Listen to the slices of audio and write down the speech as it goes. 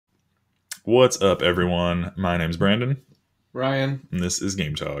What's up, everyone? My name's Brandon, Ryan. and this is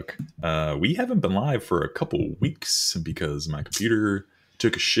Game Talk. We haven't been live for a couple weeks because my computer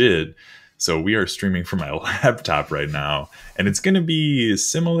took a shit, so we are streaming from my laptop right now, and it's going to be a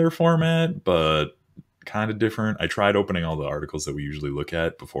similar format, but kind of different. I tried opening all the articles that we usually look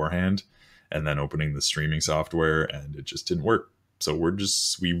at beforehand, and then opening the streaming software, and it just didn't work. So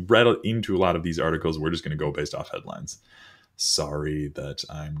we read into a lot of these articles. We're just going to go based off headlines. Sorry that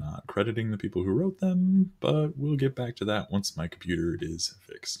I'm not crediting the people who wrote them, but we'll get back to that once my computer is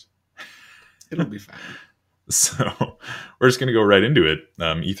fixed. It'll be fine. So we're just going to go right into it.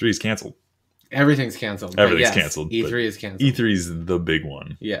 E3 is canceled. Everything's canceled. Everything's canceled. E3 is canceled. E3 is the big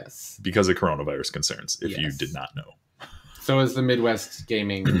one. Yes. Because of coronavirus concerns, if you did not know. So is the Midwest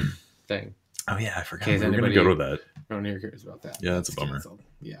gaming thing. Oh, yeah, I forgot. We're going to go to that. Around here cares about that. Yeah, that's a bummer. Canceled.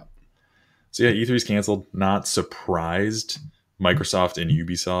 Yeah. So yeah, E3 is canceled. Not surprised. Microsoft and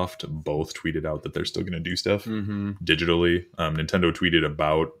Ubisoft both tweeted out that they're still going to do stuff digitally. Nintendo tweeted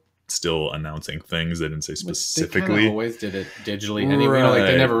about still announcing things. They didn't say specifically. They always did it digitally anyway. Right.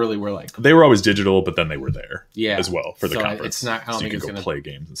 They never really were like. They were always digital, but then they were there as well for the conference. It's not. I don't think you could it's going to play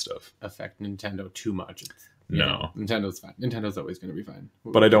games and stuff. Affect Nintendo too much. No, Nintendo's fine. Nintendo's always going to be fine.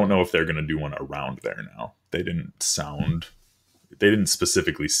 But I don't know if they're going to do one around there now. They didn't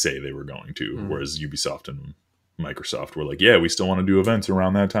specifically say they were going to, whereas Ubisoft and Microsoft were like, yeah, we still want to do events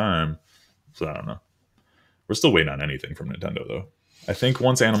around that time. So I don't know. We're still waiting on anything from Nintendo, though. I think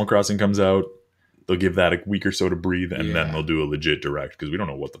once Animal Crossing comes out, they'll give that a week or so to breathe, and then they'll do a legit direct, because we don't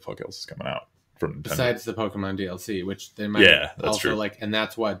know what the fuck else is coming out from Nintendo. Besides the Pokemon DLC, which they might that's true. and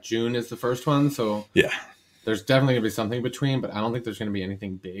that's what, June is the first one, so yeah. There's definitely going to be something between, but I don't think there's going to be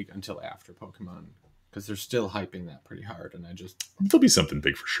anything big until after Pokemon. Because they're still hyping that pretty hard, and there'll be something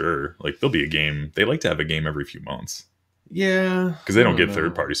big for sure. Like, there'll be a game. They like to have a game every few months. Yeah. Because they don't get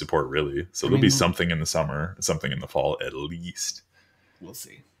third-party support, really. So there'll be something in the summer, something in the fall, at least. We'll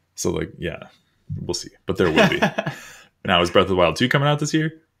see. So, like, yeah, we'll see. But there will be. Now, is Breath of the Wild 2 coming out this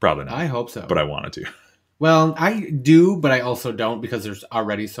year? Probably not. I hope so. But I wanted to. Well, I do, but I also don't, because there's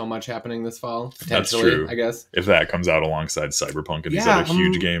already so much happening this fall. Potentially, that's true. I guess. If that comes out alongside Cyberpunk and these other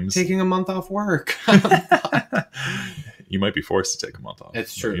huge games. Taking a month off work. You might be forced to take a month off.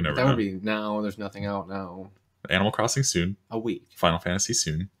 It's true. You never that know. Would be now. There's nothing out now. Animal Crossing soon. A week. Final Fantasy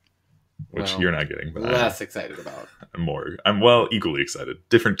soon. Which you're not getting. We're less excited about. I'm equally excited.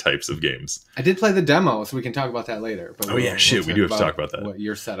 Different types of games. I did play the demo, so we can talk about that later. But we do have to talk about that. What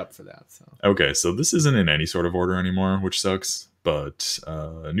you're set up for that. So. Okay, so this isn't in any sort of order anymore, which sucks. But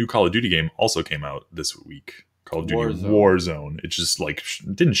a new Call of Duty game also came out this week. Call of Duty Warzone. It just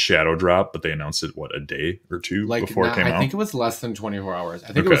didn't shadow drop, but they announced it, a day or two before it came out? I think it was less than 24 hours.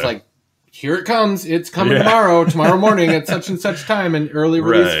 I think it was like, here it comes. It's coming tomorrow morning at such and such time, and early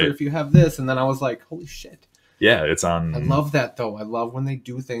release for if you have this. And then I was like, holy shit. Yeah, it's on. I love that, though. I love when they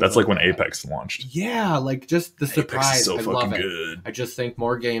do things. That's like when Apex launched. Yeah, like just the surprise. Apex is so I love fucking it. good. I just think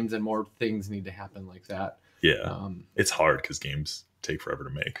more games and more things need to happen like that. Yeah, it's hard because games take forever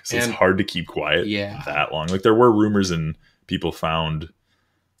to make, so it's hard to keep quiet that long. Like, there were rumors and people found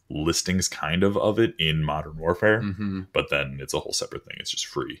listings kind of it in Modern Warfare, but then it's a whole separate thing. It's just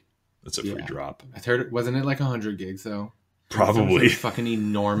free. It's a free drop. I heard wasn't it like 100 gigs though? Probably. Fucking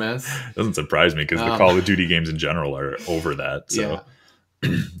enormous. Doesn't surprise me because the Call of Duty games in general are over that. So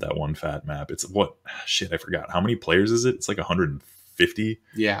that one fat map. It's I forgot. How many players is it? It's like 150.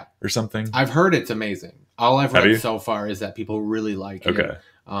 Yeah. Or something. I've heard it's amazing. All I've read so far is that people really like it. Okay.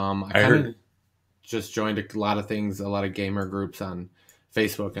 I kind of just joined a lot of gamer groups on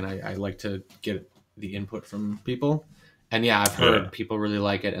Facebook, and I like to get the input from people. And I've heard people really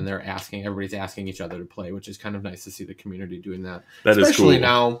like it, and everybody's asking each other to play, which is kind of nice to see the community doing that. That is cool. Especially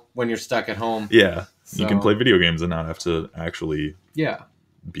now when you're stuck at home. Yeah. So, you can play video games and not have to actually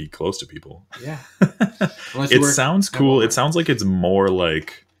be close to people. Yeah. It sounds cool. It sounds like it's more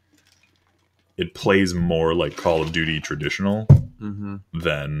like it plays more like Call of Duty traditional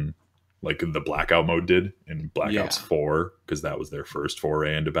than like the Blackout mode did in Black Ops 4, because that was their first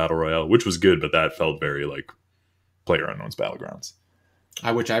foray into Battle Royale, which was good, but that felt very like PlayerUnknown's Battlegrounds.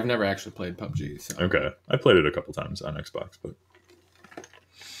 Which I've never actually played PUBG. So. Okay. I played it a couple times on Xbox, but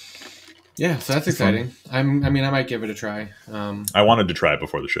yeah, so that's exciting. I might give it a try. I wanted to try it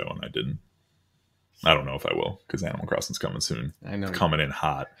before the show, and I didn't. I don't know if I will, because Animal Crossing's coming soon. I know. It's coming in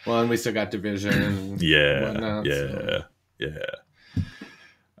hot. Well, and we still got Division and whatnot.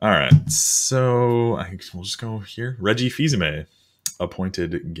 All right, so we'll just go here. Reggie Fils-Aimé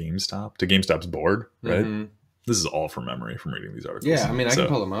appointed GameStop's board, right? This is all from memory from reading these articles. Yeah, I can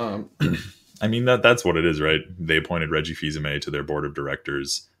pull them up. I mean, that's what it is, right? They appointed Reggie Fils-Aimé to their board of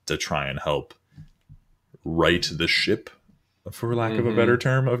directors to try and help right the ship, for lack of a better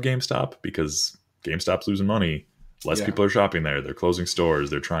term, of GameStop, because GameStop's losing money. Less people are shopping there. They're closing stores.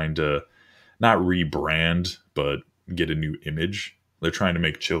 They're trying to not rebrand, but get a new image. They're trying to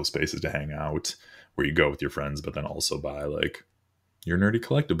make chill spaces to hang out where you go with your friends, but then also buy like your nerdy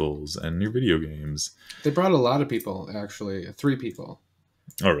collectibles and your video games. They brought a lot of people, actually, 3 people.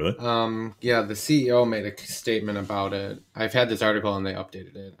 Oh, really? Yeah, the CEO made a statement about it. I've had this article and they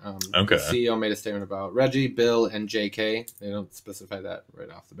updated it. Okay. The CEO made a statement about Reggie, Bill, and JK. They don't specify that right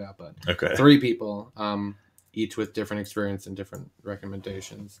off the bat, but okay. 3 people, each with different experience and different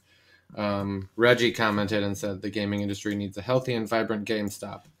recommendations. Reggie commented and said the gaming industry needs a healthy and vibrant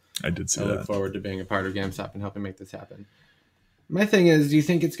GameStop. I did see I that. look forward to being a part of GameStop and helping make this happen. My thing is, do you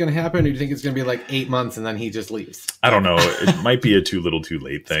think it's going to happen, or do you think it's going to be like 8 months and then he just leaves? I don't know. It might be a too little too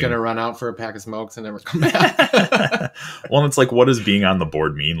late thing. It's going to run out for a pack of smokes and never come back. Well, it's like, what does being on the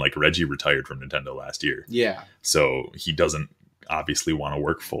board mean? Like, Reggie retired from Nintendo last year. Yeah. So he doesn't obviously want to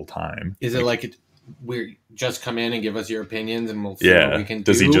work full time. Is it like we just come in and give us your opinions and we'll see what we can do?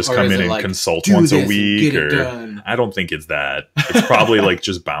 Does he just come in and like, consult once a week? Or I don't think it's that. It's probably like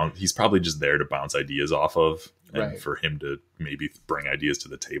just bounce. He's probably just there to bounce ideas off of, and for him to maybe bring ideas to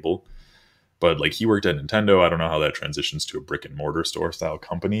the table. But like, he worked at Nintendo. I don't know how that transitions to a brick and mortar store style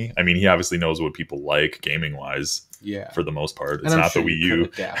company. I mean, he obviously knows what people like gaming wise. Yeah. For the most part, it's not the Wii U.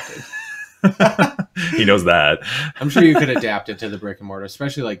 He knows that. I'm sure you could adapt it to the brick and mortar,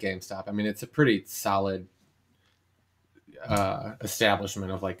 especially like GameStop. I mean, it's a pretty solid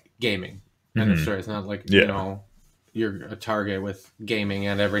establishment of like gaming. And it's not like, you know, you're a Target with gaming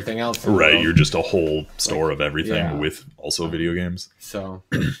and everything else. Right. You're just a whole store of everything with also video games. So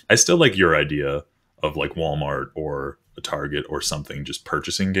I still like your idea of like Walmart or a Target or something just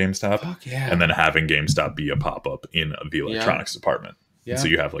purchasing GameStop and then having GameStop be a pop-up in the electronics department. Yeah. So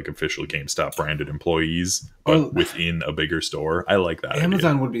you have like official GameStop branded employees, but within a bigger store. I like that.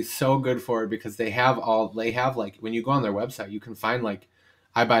 Amazon would be so good for it because they have like when you go on their website, you can find like,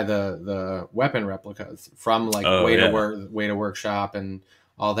 I buy the weapon replicas from like Way to Workshop and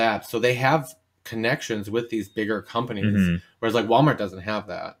all that. So they have connections with these bigger companies, whereas like Walmart doesn't have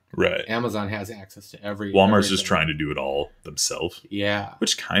that. Right. Amazon has access to Walmart's just trying to do it all themselves. Yeah.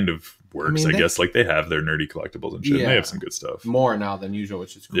 Which kind of works, I guess. Like they have their nerdy collectibles and shit. Yeah. They have some good stuff. More now than usual,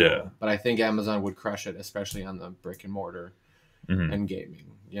 which is cool. Yeah. But I think Amazon would crush it, especially on the brick and mortar and gaming,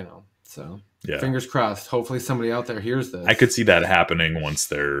 you know. So fingers crossed. Hopefully somebody out there hears this. I could see that happening once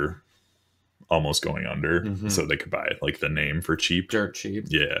they're almost going under, so they could buy it, like the name for cheap. Dirt cheap.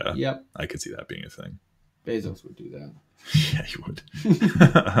 Yeah. Yep. I could see that being a thing. Bezos would do that. Yeah, he would.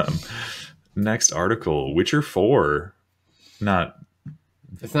 Next article, Witcher 4. It's not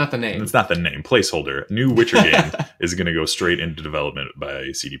the name. It's not the name. Placeholder. New Witcher game is going to go straight into development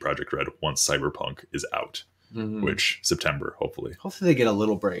by CD Projekt Red once Cyberpunk is out. Which September, hopefully. Hopefully they get a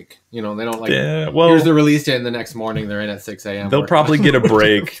little break. You know, they don't like, here's the release date and the next morning they're in at 6 a.m. They'll probably get a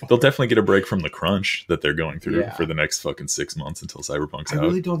break. They'll definitely get a break from the crunch that they're going through for the next fucking 6 months until Cyberpunk's out. I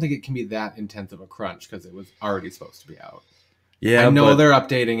really don't think it can be that intense of a crunch because it was already supposed to be out. Yeah, I know they're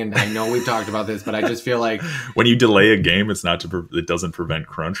updating and I know we've talked about this, but I just feel like when you delay a game, it's not it doesn't prevent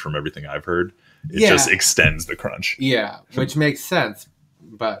crunch from everything I've heard. It just extends the crunch. Yeah, which makes sense,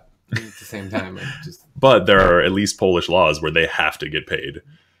 but at the same time, but there are at least Polish laws where they have to get paid.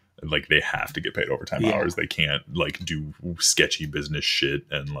 Like they have to get paid overtime hours. They can't like do sketchy business shit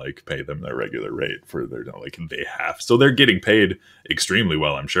and like pay them their regular rate for their they have. So they're getting paid extremely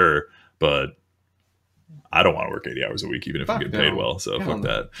well, I'm sure, but I don't want to work 80 hours a week, even if I'm getting paid well. So fuck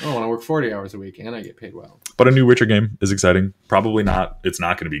that. I want to work 40 hours a week and I get paid well. But a new Witcher game is exciting. Probably not. It's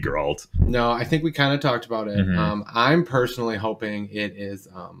not going to be Geralt. No, I think we kind of talked about it. I'm personally hoping it is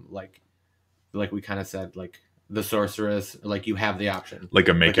like we kind of said, like the sorceress, like you have the option. Like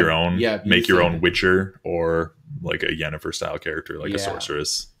a make your own Witcher, or like a Yennefer style character, like a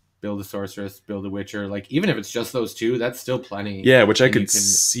sorceress. Build a sorceress, build a Witcher. Like, even if it's just those two, that's still plenty. Yeah, which I could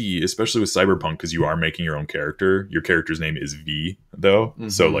see, especially with Cyberpunk, because you are making your own character. Your character's name is V, though.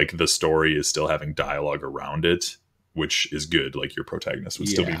 So, like, the story is still having dialogue around it, which is good. Like, your protagonist would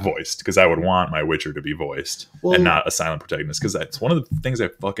still be voiced. Because I would want my Witcher to be voiced and not a silent protagonist. Because that's one of the things I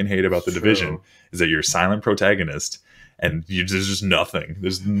fucking hate about The Division, is that you're a silent protagonist. And there's just nothing.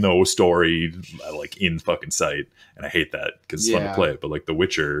 There's no story like in fucking sight, and I hate that because it's fun to play. But like The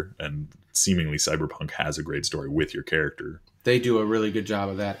Witcher and seemingly Cyberpunk has a great story with your character. They do a really good job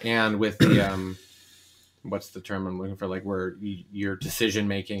of that, and with the what's the term I'm looking for? Like where your decision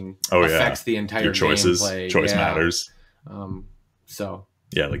making affects the entire your choices. Gameplay. Choice matters. So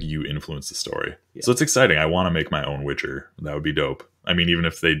yeah, like you influence the story. So it's exciting. I want to make my own Witcher. That would be dope. I mean, even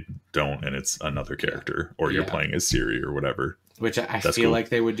if they don't and it's another character or you're playing as Siri or whatever. Which I feel like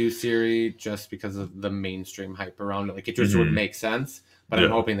they would do Siri just because of the mainstream hype around it. Like, it just would make sense, but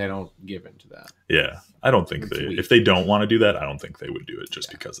I'm hoping they don't give into that. Yeah. I don't think if they don't want to do that, I don't think they would do it just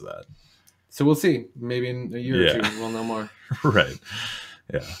because of that. So we'll see. Maybe in a year or two, we'll know more. Right.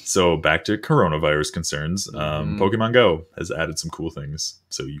 Yeah. So back to coronavirus concerns. Pokemon Go has added some cool things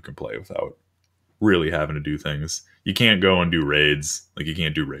so you can play without really having to do things. You can't go and do raids. Like, you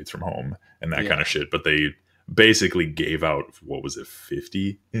can't do raids from home and that kind of shit. But they basically gave out, what was it,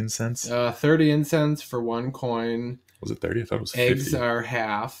 50 incense? 30 incense for 1 coin. Was it 30? I thought it was 50. Eggs are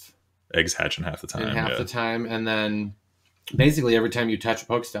half. Eggs hatch in half the time. And then basically every time you touch a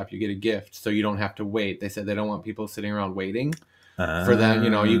Pokestop, you get a gift. So you don't have to wait. They said they don't want people sitting around waiting. For them,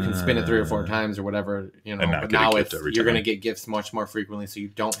 you can spin it 3 or 4 times or whatever, but now you're going to get gifts much more frequently, so you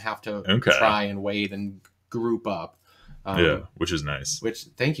don't have to try and wait and group up. Which is nice. Which,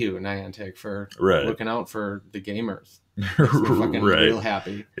 thank you, Niantic, for looking out for the gamers. We're fucking real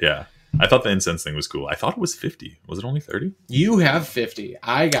happy. Yeah. I thought the incense thing was cool. I thought it was 50. Was it only 30? You have 50.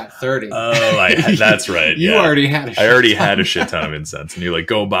 I got 30. Oh, that's right. You already had a shit I already had a shit ton of incense, and you're like,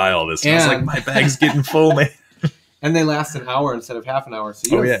 go buy all this. And I was like, my bag's getting full, man. And they last an hour instead of half an hour.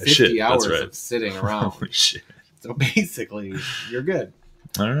 So you have 50 hours of sitting around. Holy shit. So basically, you're good.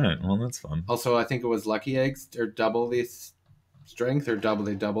 All right. Well, that's fun. Also, I think it was Lucky Eggs are double the strength or double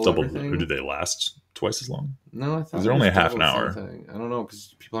everything. Or do they last twice as long? No, I thought they're only a half an hour. Something. I don't know,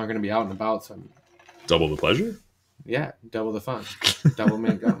 because people aren't going to be out and about. So double the pleasure? Yeah, double the fun. Double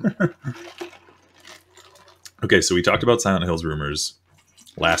mint gum. Okay, so we talked about Silent Hills rumors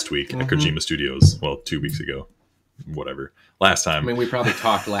last week at Kojima Studios. Well, 2 weeks ago. Whatever. Last time. I mean, we probably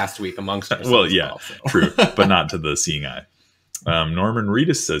talked last week amongst ourselves. Well, yeah, true. But not to the seeing eye. Norman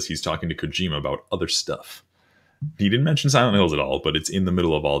Reedus says he's talking to Kojima about other stuff. He didn't mention Silent Hills at all, but it's in the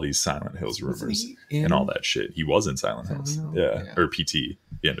middle of all these Silent Hills rumors and all that shit. He was in Silent Hills. Yeah. Or PT.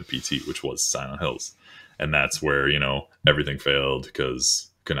 The end of PT, which was Silent Hills. And that's where, everything failed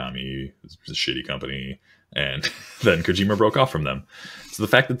because Konami is a shitty company. And then Kojima broke off from them. So the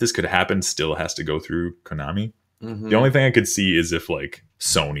fact that this could happen still has to go through Konami. The only thing I could see is if like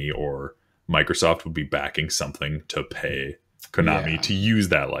Sony or Microsoft would be backing something to pay Konami to use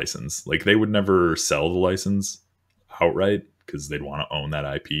that license. Like, they would never sell the license outright because they'd want to own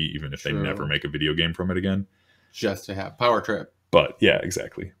that IP, even if they never make a video game from it again. Just to have Power Trip. But yeah,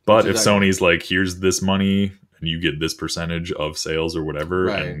 exactly. But if Sony's like, here's this money and you get this percentage of sales or whatever,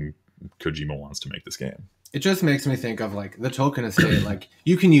 and Kojima wants to make this game. It just makes me think of like the Tolkien estate. Like,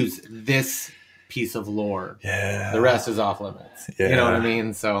 you can use this piece of lore. Yeah. The rest is off limits. Yeah. You know what I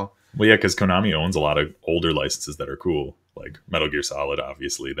mean? So. Well, yeah, because Konami owns a lot of older licenses that are cool. Like Metal Gear Solid,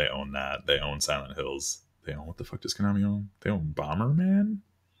 obviously. They own that. They own Silent Hills. They own, what the fuck does Konami own? They own Bomberman?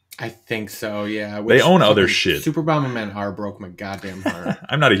 I think so, yeah. They own other shit. Super Bomberman R broke my goddamn heart.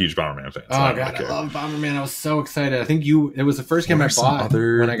 I'm not a huge Bomberman fan. So God, I love Bomberman. I was so excited. I think it was the first game I bought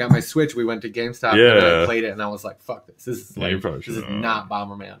when I got my Switch. We went to GameStop and I played it and I was like, fuck this. This is not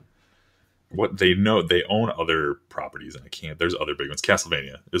Bomberman. What they own other properties, and I can't. There's other big ones.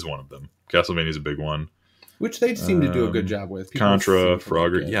 Castlevania is one of them. Castlevania is a big one, which they seem to do a good job with. Contra,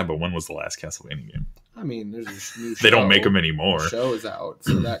 Frogger, yeah, but when was the last Castlevania game? I mean, there's a new show. They don't make them anymore. The show is out,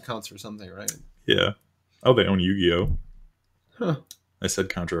 so that counts for something, right? Yeah. Oh, they own Yu-Gi-Oh. Huh. I said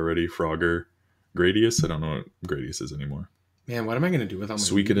Contra already. Frogger, Gradius. I don't know what Gradius is anymore. Man, what am I going to do with all my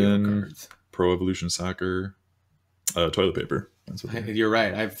Suikoden, cards? Pro Evolution Soccer, toilet paper. You're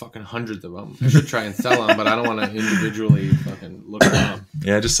right. I have fucking hundreds of them. I should try and sell them, but I don't want to individually fucking look them up.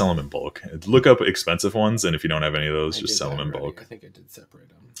 Yeah, just sell them in bulk. Look up expensive ones, and if you don't have any of those, just sell them in bulk. I think I did separate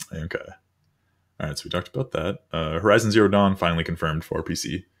them. Okay. All right, so we talked about that. Horizon Zero Dawn finally confirmed for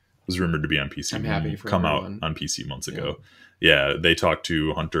PC. It was rumored to be on PC. I'm happy for come everyone. Out on PC months ago. Yeah, they talked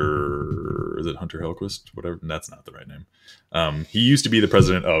to Hunter. Is it Hunter Hellquist? Whatever. That's not the right name. He used to be the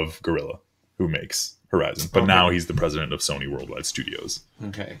president of Guerrilla, who makes Horizon, but now he's the president of Sony Worldwide Studios.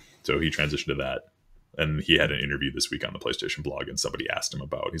 Okay. So he transitioned to that. And he had an interview this week on the PlayStation blog, and somebody asked him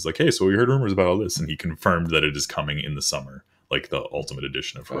about, he's like, hey, so we heard rumors about all this. And he confirmed that it is coming in the summer, like the Ultimate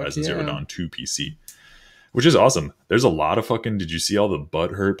Edition of Horizon Zero Dawn to PC, which is awesome. There's a lot of fucking, did you see all the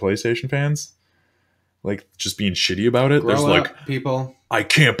butthurt PlayStation fans? Like, just being shitty about it. There's like, people. I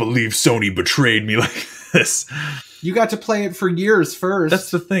can't believe Sony betrayed me like this. You got to play it for years first.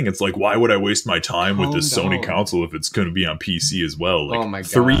 That's the thing. It's like, why would I waste my time with this Sony console if it's going to be on PC as well? Like, oh my God.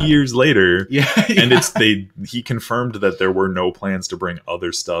 3 years later, and he confirmed that there were no plans to bring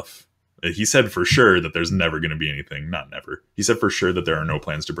other stuff. He said for sure that there's never going to be anything. Not never. He said for sure that there are no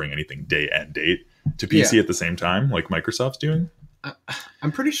plans to bring anything day and date to PC at the same time, like Microsoft's doing.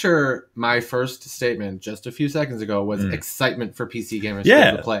 I'm pretty sure my first statement just a few seconds ago was excitement for PC gamers to be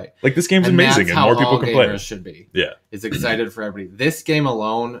able to play. Like, this game's amazing and more people can play it. Should be. Yeah. Is excited for everybody. This game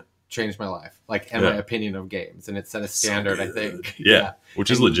alone changed my life, like, and my opinion of games, and it set a standard, I think. Yeah,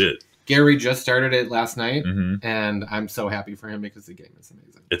 which is legit. Gary just started it last night, and I'm so happy for him because the game is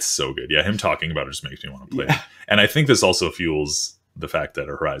amazing. It's so good. Yeah, him talking about it just makes me want to play it. And I think this also fuels the fact that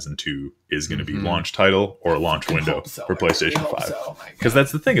Horizon 2 is going to be launch title or launch window for PlayStation 5. Because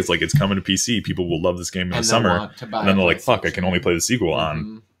that's the thing. It's like, it's coming to PC. People will love this game in the summer. And then they're like, fuck, I can only play the sequel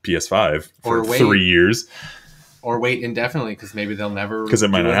on PS5 for 3 years. Or wait indefinitely because maybe they'll never because it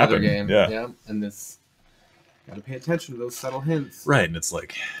might not happen. Game. Yeah. And this, got to pay attention to those subtle hints. Right. And it's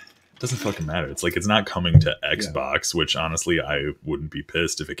like, it doesn't fucking matter. It's like, it's not coming to Xbox, which honestly, I wouldn't be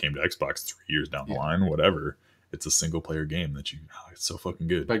pissed if it came to Xbox 3 years down the line, whatever. It's a single player game that it's so fucking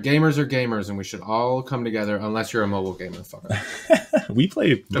good. But gamers are gamers, and we should all come together unless you're a mobile gamer, fucker. We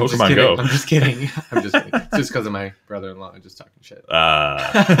play Pokemon Go. I'm just kidding. I'm just kidding. It's just because of my brother-in-law. I'm just talking shit.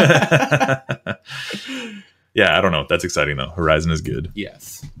 Yeah, I don't know. That's exciting though. Horizon is good.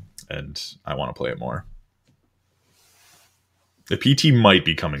 Yes. And I want to play it more. The PT might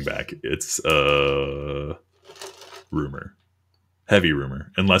be coming back. It's a rumor. Heavy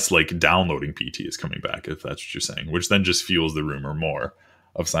rumor. Unless like downloading PT is coming back, if that's what you're saying. Which then just fuels the rumor more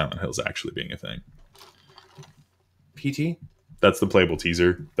of Silent Hills actually being a thing. PT? That's the playable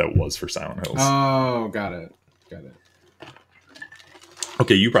teaser that was for Silent Hills. Oh, got it. Got it.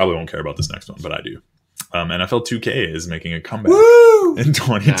 Okay, you probably won't care about this next one, but I do. NFL 2K is making a comeback in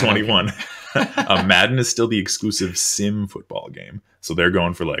 2021. Madden is still the exclusive sim football game. So they're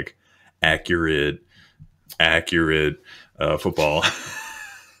going for like accurate football.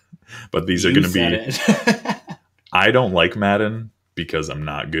 But these are going to be... I don't like Madden because I'm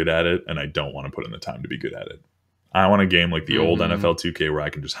not good at it and I don't want to put in the time to be good at it. I want a game like the old NFL 2K where I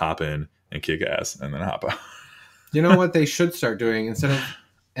can just hop in and kick ass and then hop out. You know what they should start doing? Instead of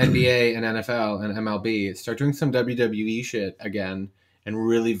NBA and NFL and MLB, start doing some WWE shit again and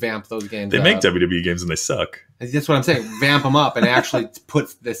really vamp those games up. They make WWE games and they suck. That's what I'm saying. Vamp them up and actually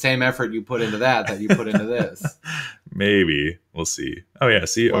put the same effort you put into that you put into this. Maybe. We'll see. Oh, yeah.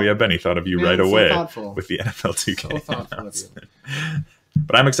 See? Well, oh, yeah. Benny thought of you right away with the NFL 2K. So thoughtful of you.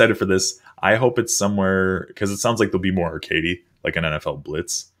 But I'm excited for this. I hope it's somewhere, because it sounds like there'll be more arcadey, like an NFL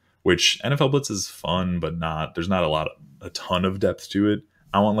Blitz, which NFL Blitz is fun, but there's not a ton of depth to it.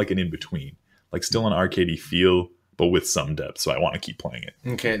 I want like an in-between, like still an arcadey feel, but with some depth. So I want to keep playing it.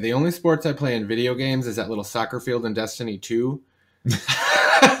 Okay. The only sports I play in video games is that little soccer field in Destiny 2.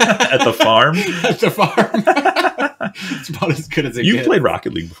 At the farm? At the farm. It's about as good as it gets. You've played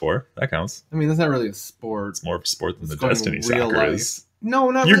Rocket League before. That counts. I mean, that's not really a sport. It's more of a sport than the Destiny soccer is.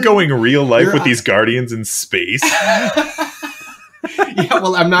 No, not You're really. Going real life with these guardians in space. Yeah,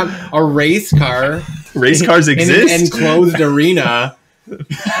 well, I'm not a race car. Race cars exist. In an enclosed arena.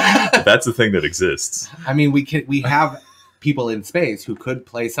 That's the thing that exists. I mean, we have people in space who could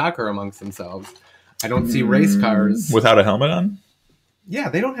play soccer amongst themselves. I don't see race cars. Without a helmet on? Yeah,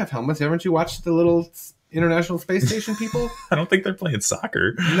 they don't have helmets. Haven't you watched the little International Space Station people? I don't think they're playing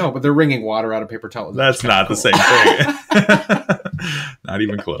soccer. No, but they're wringing water out of paper towels. That's not the same thing. Not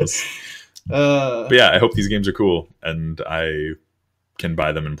even close. But yeah, I hope these games are cool and I can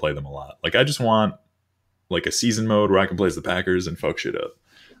buy them and play them a lot. Like, I just want like a season mode where I can play as the Packers and fuck shit up.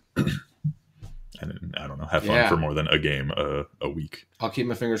 And I don't know, have fun for more than a game a week. I'll keep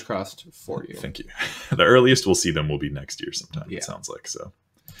my fingers crossed for you. Thank you. The earliest we'll see them will be next year sometime, it sounds like. So,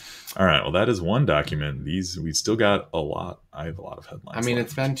 all right. Well, that is one document. We still got a lot. I have a lot of headlines. I mean,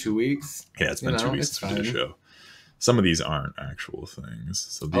 it's been 2 weeks. Yeah, it's been 2 weeks since we did a show. Some of these aren't actual things.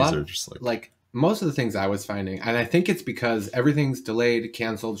 So these are just like most of the things I was finding. And I think it's because everything's delayed,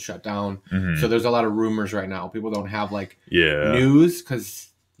 canceled, shut down. So there's a lot of rumors right now. People don't have like news because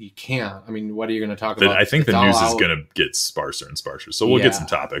you can't. I mean, what are you going to talk about? I think the news is going to get sparser and sparser. So we'll get some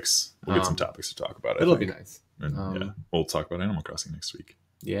topics. We'll get some topics to talk about. It'll be nice. And, we'll talk about Animal Crossing next week.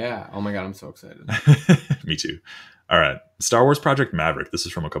 Yeah. Oh my God, I'm so excited. Me too. All right. Star Wars Project Maverick. This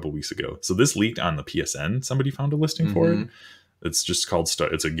is from a couple weeks ago. So this leaked on the PSN. Somebody found a listing for it. It's just called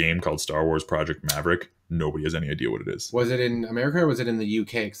it's a game called Star Wars Project Maverick. Nobody has any idea what it is. Was it in America or was it in the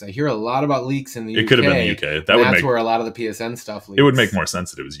UK? Because I hear a lot about leaks in the UK. It could have been the UK. That's where a lot of the PSN stuff leaks. It would make more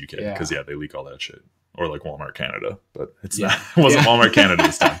sense that it was UK because they leak all that shit. Or like Walmart Canada, but it's not. It wasn't Walmart Canada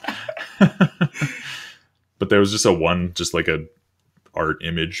this time. But there was just like a art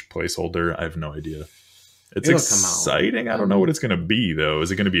image placeholder. I have no idea. It's exciting. I don't know what it's going to be though.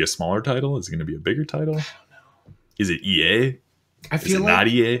 Is it going to be a smaller title? Is it going to be a bigger title? I don't know. Is it EA? I feel not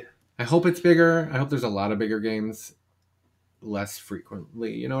EA. I hope it's bigger. I hope there's a lot of bigger games. less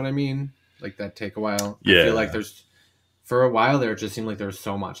frequently. You know what I mean? Like that take a while. Yeah. I feel like for a while there, it just seemed like there was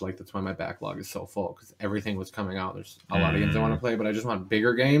so much. Like that's why my backlog is so full because everything was coming out. There's a lot of games I want to play, but I just want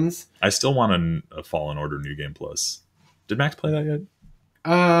bigger games. I still want a Fallen Order New Game Plus. Did Max play that yet?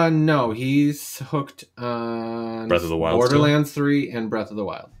 No, he's hooked on Breath of the Wild, Borderlands 3 and Breath of the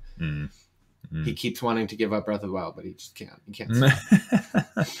Wild. He keeps wanting to give up Breath of the Wild, but he just can't. He can't.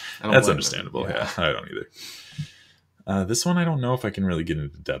 That's understandable. Yeah, I don't either. This one I don't know if I can really get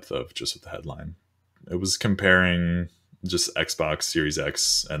into the depth of just with the headline. It was comparing just Xbox Series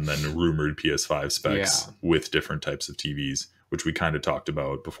X and then rumored PS5 specs with different types of TVs, which we kind of talked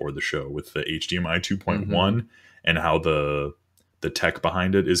about before the show with the HDMI 2.1 and how the tech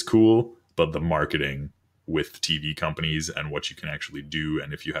behind it is cool, but the marketing with TV companies and what you can actually do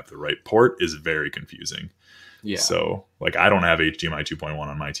and if you have the right port is very confusing. Yeah. So like I don't have HDMI 2.1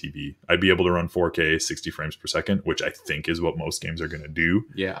 on my TV. I'd be able to run 4K 60 frames per second, which I think is what most games are going to do.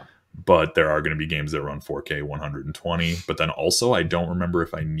 Yeah. But there are going to be games that run 4K 120. But then also I don't remember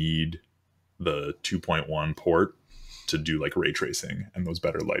if I need the 2.1 port to do like ray tracing and those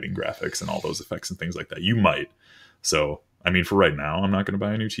better lighting graphics and all those effects and things like that. You might. So, I mean, for right now, I'm not going to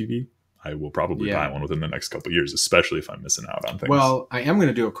buy a new TV. I will probably buy one within the next couple of years, especially if I'm missing out on things. Well, I am going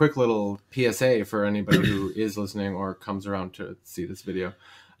to do a quick little PSA for anybody who is listening or comes around to see this video.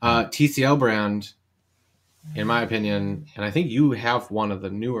 TCL brand, in my opinion, and I think you have one of the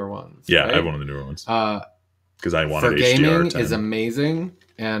newer ones. Yeah, right? I have one of the newer ones. Because I wanted for HDR gaming 10. is amazing,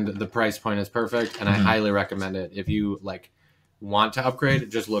 and the price point is perfect, and I highly recommend it. If you like want to upgrade,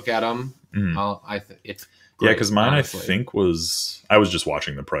 just look at them. It's great, because mine honestly. I think I was just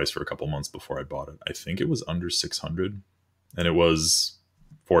watching the price for a couple months before I bought it. I think it was under 600, and it was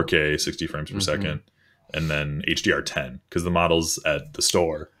 4K 60 frames per second, and then HDR 10 because the models at the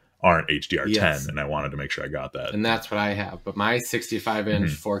store aren't HDR 10, and I wanted to make sure I got that. And that's what I have. But my 65-inch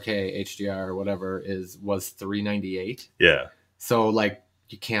 4K HDR or whatever was $398. Yeah. So like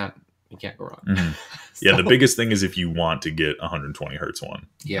you can't go wrong. So. Yeah, the biggest thing is if you want to get 120 hertz one.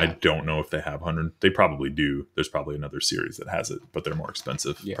 Yeah. I don't know if they have 100. They probably do. There's probably another series that has it, but they're more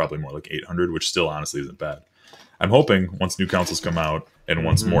expensive. Yeah. Probably more like 800, which still honestly isn't bad. I'm hoping once new consoles come out and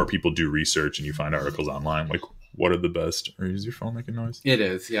once more people do research and you find articles online, like what are the best? Or is your phone making noise? It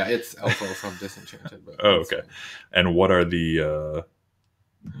is. Yeah, it's Elfo from Disenchanted. But oh, okay. And what are the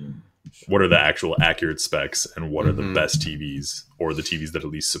actual accurate specs and what are the best TVs or the TVs that at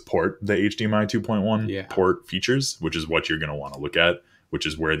least support the HDMI 2.1 port features, which is what you're going to want to look at, which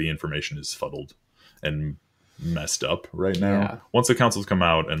is where the information is fuddled and messed up right now. Yeah. Once the consoles come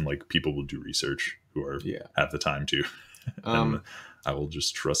out and like people will do research who are have the time to, and I will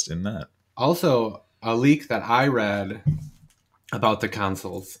just trust in that. Also, a leak that I read about the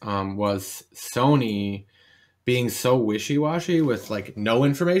consoles was Sony being so wishy-washy with like no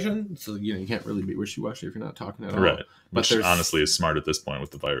information. So, you can't really be wishy-washy if you're not talking at all. Right. But which honestly is smart at this point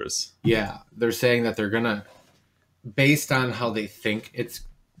with the virus. Yeah. They're saying that they're going to, based on how they think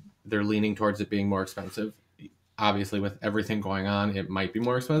they're leaning towards it being more expensive. Obviously, with everything going on, it might be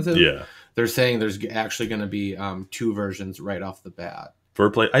more expensive. Yeah. They're saying there's actually going to be 2 versions right off the bat.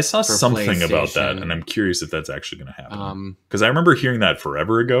 I saw something about that, and I'm curious if that's actually going to happen. Because I remember hearing that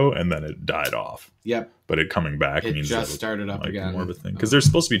forever ago, and then it died off. Yep. But it coming back means just started up again. More of a thing. Because there's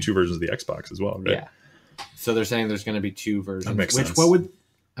supposed to be 2 versions of the Xbox as well, right? Yeah. So they're saying there's going to be 2 versions. That makes sense.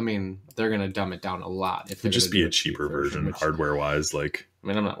 They're going to dumb it down a lot. If it'd just be a cheaper version, hardware-wise. Like,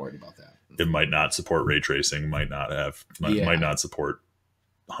 I'm not worried about that. It might not support ray tracing, might not support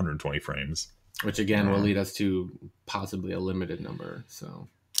 120 frames. Which again will lead us to possibly a limited number. So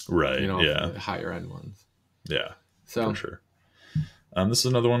higher end ones. Yeah. So for sure. This is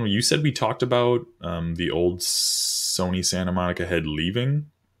another one you said we talked about the old Sony Santa Monica head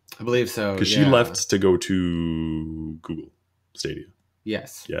leaving. I believe so. Because she left to go to Google Stadia.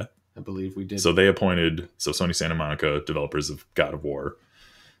 Yes. Yeah. I believe we did. So they appointed Sony Santa Monica, developers of God of War.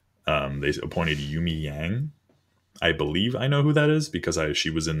 They appointed Yumi Yang. I believe I know who that is because she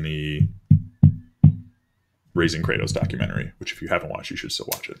was in the Raising Kratos documentary, which if you haven't watched, you should still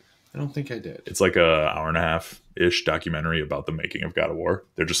watch it. I don't think I did. It's like a 1.5-hour-ish documentary about the making of God of War.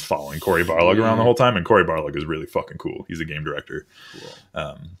 They're just following Cory Barlog around the whole time, and Cory Barlog is really fucking cool. He's a game director.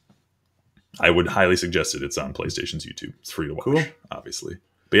 Cool. I would highly suggest it. It's on PlayStation's YouTube. It's free to watch, obviously.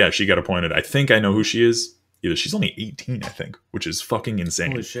 But yeah, she got appointed. I think I know who she is. She's only 18, I think, which is fucking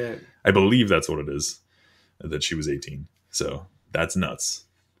insane. Holy shit. I believe that's what it is, that she was 18. So that's nuts.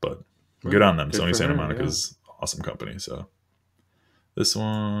 But good on them. Good Sony Santa Monica's awesome company. So this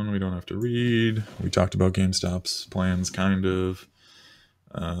one we don't have to read. We talked about GameStop's plans, kind of.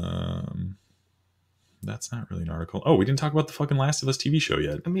 That's not really an article. Oh, we didn't talk about the fucking Last of Us TV show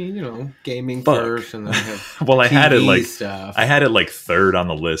yet. I mean, you know, gaming Fuck. first, and then have Well, I had it like stuff. I had it like third on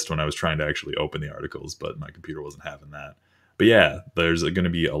the list when I was trying to actually open the articles, but my computer wasn't having that. But yeah, there's going to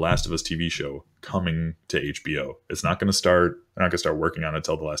be a Last of Us TV show coming to HBO. It's not going to start. They're not going to start working on it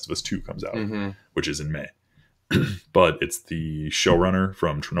until The Last of Us 2 comes out, which is in May. But it's the showrunner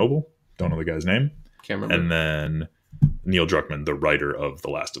from Chernobyl. Don't know the guy's name. Can't remember. And then Neil Druckmann, the writer of The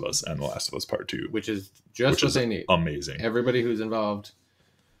Last of Us and The Last of Us Part 2. Which is just what they need. Amazing. Everybody who's involved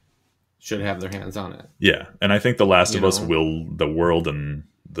should have their hands on it. Yeah. And I think The Last of Us the world and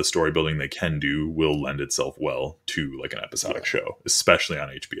the story building they can do will lend itself well to like an episodic show, especially on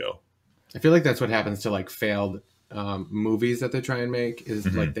HBO. I feel like that's what happens to like failed movies that they try and make is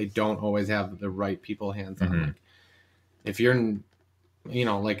like they don't always have the right people hands on. Like, if you're, you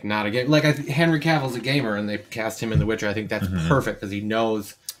know, like not a game, like Henry Cavill's a gamer and they cast him in The Witcher. I think that's perfect because he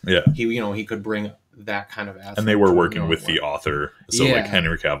knows he could bring that kind of aspect. And they were working with the author. So like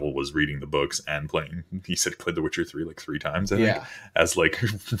Henry Cavill was reading the books and playing, he said he played The Witcher 3 like 3 times, I think, as like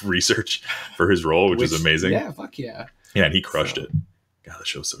research for his role, which is amazing. Yeah, fuck yeah. Yeah, and he crushed it. God, the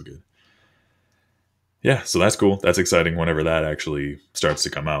show's so good. Yeah, so that's cool. That's exciting whenever that actually starts to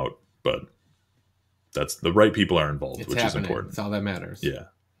come out. But that's the right people are involved, which is important. That's all that matters. Yeah.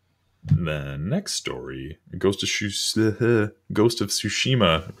 The next story, Ghost of Tsushima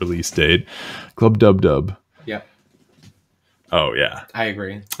release date, Club Dub Dub. Yep. Oh yeah, I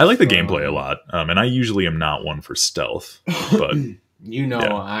agree. I like the gameplay a lot, and I usually am not one for stealth, but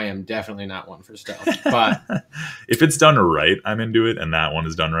I am definitely not one for stealth. But if it's done right, I'm into it, and that one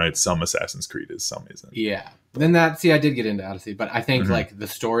is done right. Some Assassin's Creed is amazing. Yeah. Then I did get into Odyssey, but I think like the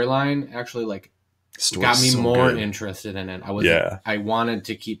storyline actually like got me so more interested in it. I wanted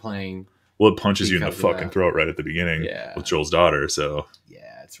to keep playing. Well, it punches you in the fucking throat right at the beginning with Joel's daughter. So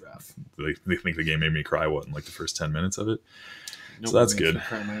yeah, it's rough. They think the game made me cry in like the first 10 minutes of it. So that's good.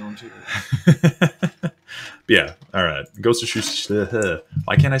 Cry my own tears. Yeah. All right. Ghost of Tsushima.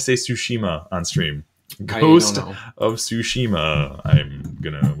 Why can't I say Tsushima on stream? Ghost of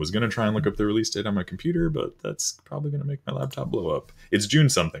Tsushima. Was gonna try and look up the release date on my computer, but that's probably gonna make my laptop blow up. It's June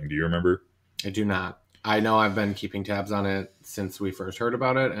something. Do you remember? I do not. I know I've been keeping tabs on it since we first heard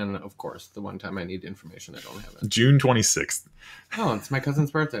about it, and of course, the one time I need information, I don't have it. June 26th. Oh, it's my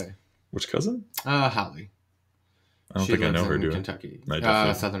cousin's birthday. Which cousin? Holly. I don't think I know her, do I? Kentucky.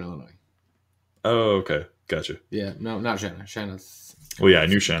 Southern Illinois. Oh, okay. Gotcha. Yeah, no, not Shanna. Shanna's... Well, yeah, I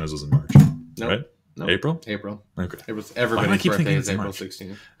knew Shanna's was in March. Nope. Right? Nope. April? April. Okay. It was everybody's birthday is April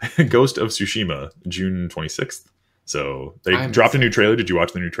 16th. Ghost of Tsushima, June 26th. So they dropped a new trailer. Did you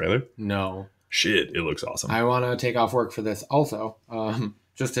watch the new trailer? No. Shit, it looks awesome. I want to take off work for this also.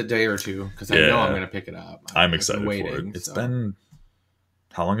 Just a day or two because I know I'm going to pick it up. I'm excited for it. It's been...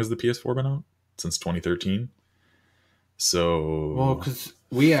 How long has the PS4 been out? Since 2013? So... Well, because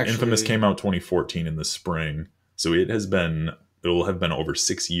we actually... Infamous came out 2014 in the spring. So it'll have been over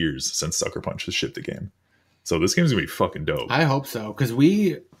 6 years since Sucker Punch has shipped the game. So this game's going to be fucking dope. I hope so. Because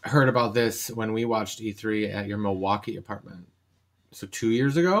we heard about this when we watched E3 at your Milwaukee apartment. So 2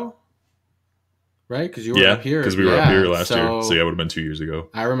 years ago? Right? Because you were up here. Because we were up here last year. So yeah, it would have been 2 years ago.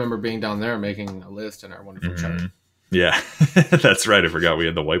 I remember being down there making a list in our wonderful chart. Yeah, that's right. I forgot we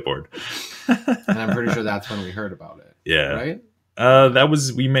had the whiteboard. And I'm pretty sure that's when we heard about it. Yeah. Right?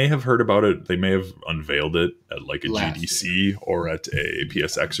 We may have heard about it. They may have unveiled it at like a GDC or at a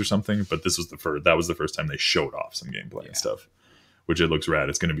PSX or something. But that was the first time they showed off some gameplay and stuff, which it looks rad.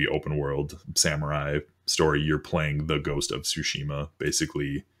 It's going to be open world samurai story. You're playing the Ghost of Tsushima,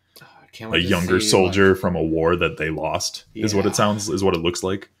 basically a younger soldier from a war that they lost is what it looks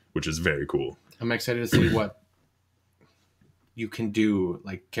like, which is very cool. I'm excited to see what you can do,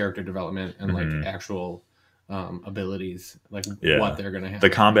 like character development and like actual abilities, like what they're gonna have. The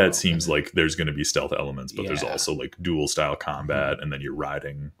combat seems like there's gonna be stealth elements, but there's also like dual style combat, and then you're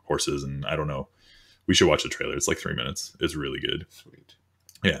riding horses, and I don't know. We should watch the trailer. It's like 3 minutes. It's really good. Sweet.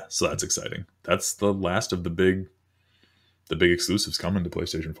 Yeah, so that's exciting. That's the last of the big exclusives coming to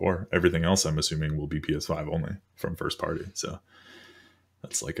PlayStation 4. Everything else, I'm assuming, will be PS5 only from first party. So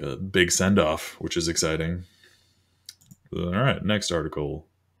that's like a big send off, which is exciting. All right, next article.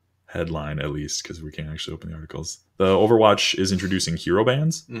 Headline, at least, because we can't actually open the articles. The Overwatch is introducing hero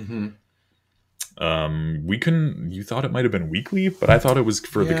bands. You thought it might have been weekly, but I thought it was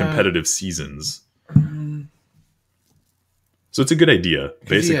for the competitive seasons. So it's a good idea.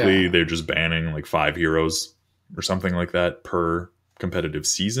 Basically, they're just banning like 5 heroes or something like that per competitive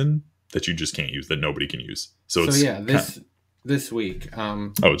season that you just can't use, that nobody can use. So it's this week.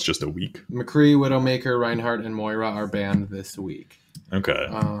 Oh, it's just a week? McCree, Widowmaker, Reinhardt, and Moira are banned this week. Okay.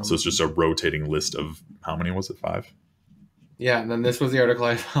 So it's just a rotating list of, how many was it? 5? Yeah, and then this was the article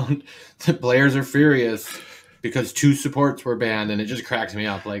I found. The players are furious because 2 supports were banned, and it just cracked me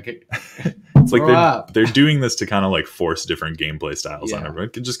up. Like, it's like they're doing this to kind of like force different gameplay styles on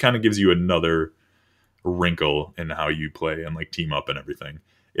everyone. It just kind of gives you another wrinkle in how you play and like team up and everything.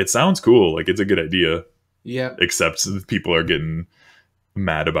 It sounds cool. Like, it's a good idea. Yeah. Except people are getting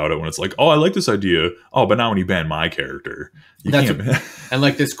mad about it when it's like, oh, I like this idea. Oh, but now when you ban my character, you can't. And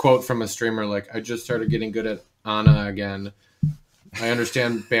like this quote from a streamer, like, I just started getting good at Ana again. I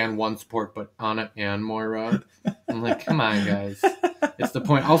understand ban 1 support, but Ana and Moira. I'm like, come on, guys. It's the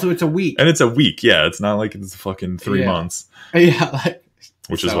point. Also, it's a week. And it's a week. Yeah, it's not like it's fucking 3 months. Yeah, like,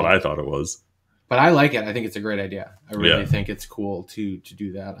 which is what I thought it was. But I like it. I think it's a great idea. I really think it's cool to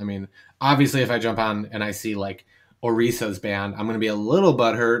do that. I mean, obviously, if I jump on and I see like Orisa's banned, I'm going to be a little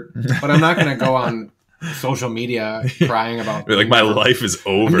butthurt, but I'm not going to go on social media crying about like my life is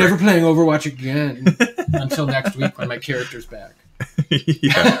over. I'm never playing Overwatch again until next week when my character's back.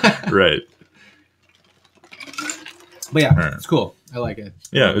 Yeah, right. But yeah, It's cool. I like it.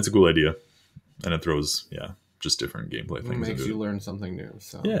 Yeah, it's a cool idea, and it throws just different gameplay things. It makes you learn something new.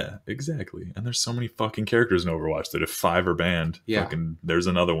 So yeah, exactly. And there's so many fucking characters in Overwatch that if 5 are banned, there's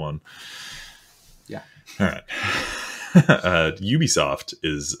another one. Yeah. All right. Ubisoft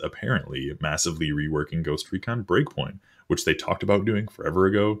is apparently massively reworking Ghost Recon Breakpoint, which they talked about doing forever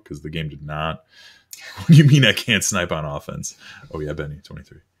ago because the game did not. What do you mean I can't snipe on offense? Oh yeah, Benny,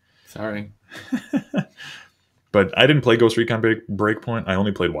 23. Sorry. But I didn't play Ghost Recon Breakpoint. I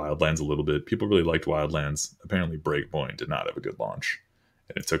only played Wildlands a little bit. People really liked Wildlands. Apparently Breakpoint did not have a good launch.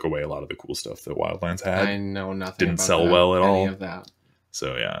 And it took away a lot of the cool stuff that Wildlands had. I know nothing Didn't about sell well at all. Any of that.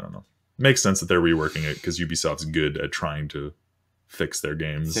 So yeah, I don't know. Makes sense that they're reworking it because Ubisoft's good at trying to fix their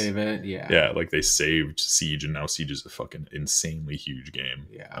games. Save it, yeah. Yeah, like they saved Siege, and now Siege is a fucking insanely huge game.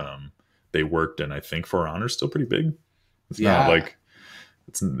 Yeah. They worked, and I think For Honor's still pretty big. It's not like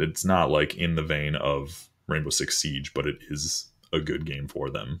it's not like in the vein of Rainbow Six Siege, but it is a good game for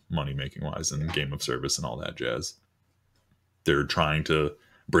them, money making wise, and game of service and all that jazz. They're trying to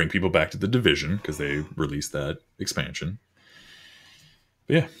bring people back to the Division because they released that expansion.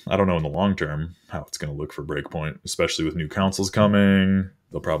 But yeah, I don't know in the long term how it's going to look for Breakpoint, especially with new consoles coming.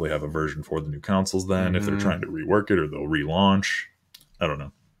 They'll probably have a version for the new consoles then if they're trying to rework it, or they'll relaunch. I don't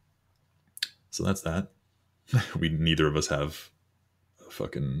know. So that's that. We neither of us have a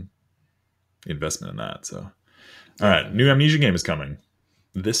fucking investment in that. So, all right, new Amnesia game is coming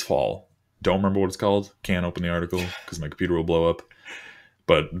this fall. Don't remember what it's called. Can't open the article because my computer will blow up.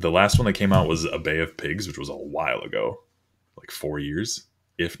 But the last one that came out was A Bay of Pigs, which was a while ago, like 4 years,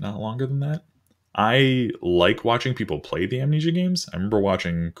 if not longer than that. I like watching people play the Amnesia games. I remember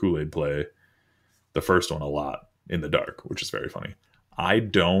watching Kool-Aid play the first one a lot in the dark, which is very funny. I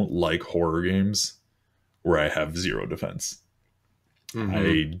don't like horror games where I have zero defense.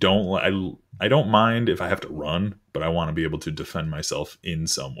 I don't mind if I have to run, but I want to be able to defend myself in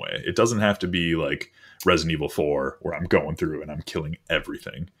some way. It doesn't have to be like Resident Evil 4 where I'm going through and I'm killing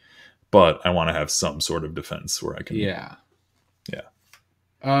everything, but I want to have some sort of defense where I can. Yeah.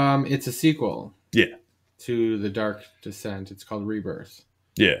 It's a sequel. Yeah. To The Dark Descent. It's called Rebirth.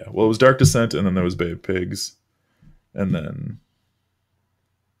 Yeah. Well, it was Dark Descent, and then there was Bay of Pigs, and then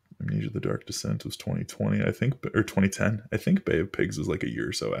Amnesia: The Dark Descent was 2020, I think, or 2010. I think Bay of Pigs was like a year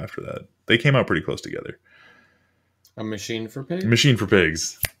or so after that. They came out pretty close together. A Machine for Pigs? Machine for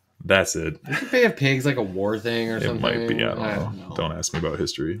Pigs. That's it. Isn't Bay of Pigs like a war thing or something? It might be. I don't know. Don't ask me about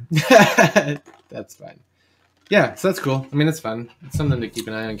history. That's fine. Yeah, so that's cool. I mean, it's fun. It's something to keep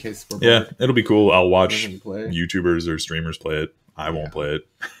an eye on in case we're bored. It'll be cool. I'll watch YouTubers or streamers play it. I won't play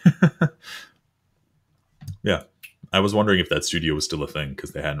it. Yeah. I was wondering if that studio was still a thing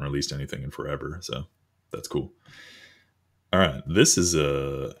because they hadn't released anything in forever. So that's cool. All right. This is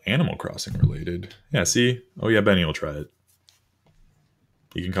Animal Crossing related. Yeah, see? Oh, yeah, Benny will try it.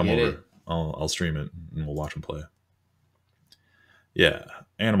 You can come over. I'll stream it and we'll watch him play. Yeah.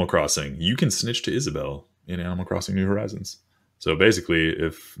 Animal Crossing. You can snitch to Isabelle in Animal Crossing New Horizons. So basically,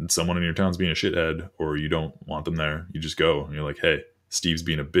 if someone in your town's being a shithead or you don't want them there, you just go and you're like, hey, Steve's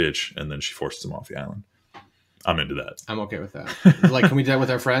being a bitch. And then she forces him off the island. I'm into that. I'm okay with that. Like, can we do that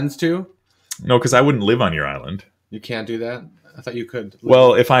with our friends too? No, because I wouldn't live on your island. You can't do that? I thought you could.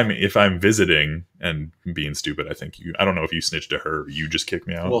 Well, if I'm visiting and being stupid, I think I don't know if you snitch to her, you just kick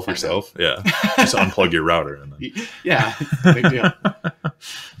me out yourself. Yeah. Just unplug your router and then. Yeah. Big deal.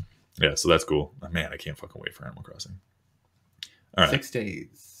 Yeah, so that's cool. Man, I can't fucking wait for Animal Crossing. All right. 6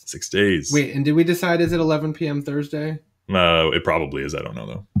 days. 6 days. Wait, and did we decide, is it 11 p.m. Thursday? It probably is. I don't know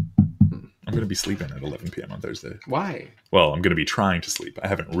though. I'm going to be sleeping at 11 p.m. on Thursday. Why? Well, I'm going to be trying to sleep. I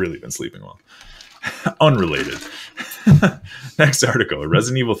haven't really been sleeping well. Unrelated. Next article. A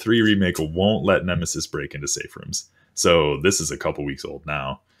Resident Evil 3 remake won't let Nemesis break into safe rooms. So this is a couple weeks old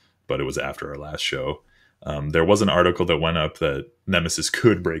now, but it was after our last show. There was an article that went up that Nemesis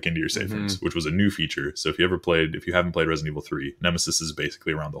could break into your safe rooms, which was a new feature. So if you haven't played Resident Evil 3, Nemesis is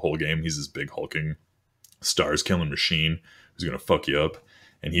basically around the whole game. He's this big hulking stars killing machine who's going to fuck you up.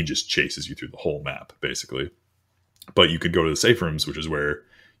 And he just chases you through the whole map, basically. But you could go to the safe rooms, which is where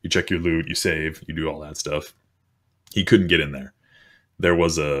you check your loot, you save, you do all that stuff. He couldn't get in there. There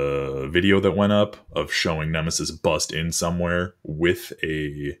was a video that went up of showing Nemesis bust in somewhere with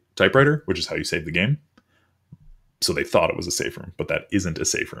a typewriter, which is how you save the game. So they thought it was a safe room, but that isn't a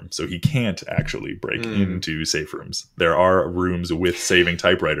safe room. So he can't actually break into safe rooms. There are rooms with saving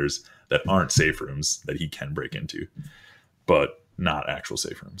typewriters that aren't safe rooms that he can break into. But not actual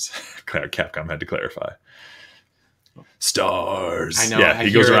safe rooms. Capcom had to clarify. Stars. I know. Yeah, he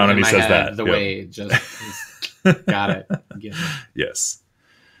goes around and he says that. The way it just got it. Get it. Yes.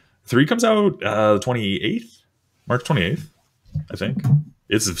 3 comes out 28th? March 28th, I think.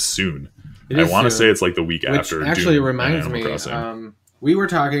 It's soon. I want to say it's like the week after. Actually, it reminds me. We were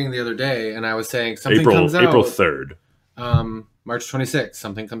talking the other day, and I was saying something comes out. April 3rd. March 26th,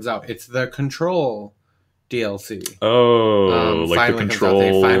 something comes out. It's the Control DLC. Oh, like the Control.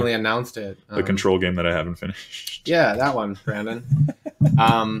 They finally announced it. The Control game that I haven't finished. Yeah, that one, Brandon.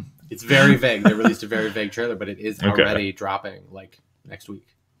 It's very vague. They released a very vague trailer, but it is already dropping like next week.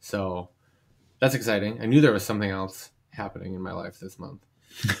 So that's exciting. I knew there was something else happening in my life this month.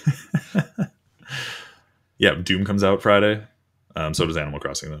 Yeah, Doom comes out Friday. So does Animal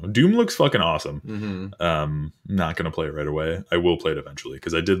Crossing though. Doom looks fucking awesome. Not gonna play it right away. I will play it eventually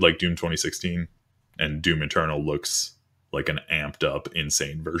because I did like Doom 2016. And Doom Eternal looks like an amped up,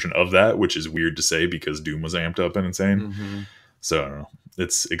 insane version of that, which is weird to say because Doom was amped up and insane. So I don't know.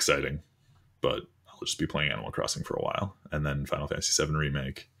 It's exciting, but I'll just be playing Animal Crossing for a while, and then Final Fantasy VII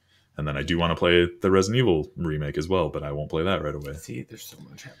Remake, and then I do want to play the Resident Evil remake as well, but I won't play that right away. See, there's so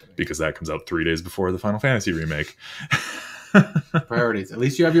much happening because that comes out 3 days before the Final Fantasy remake. Priorities. At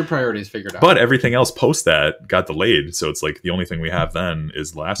least you have your priorities figured out. But everything else post that got delayed, so it's like the only thing we have then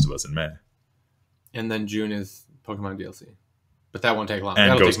is Last of Us in May. And then June is Pokemon DLC. But that won't take long.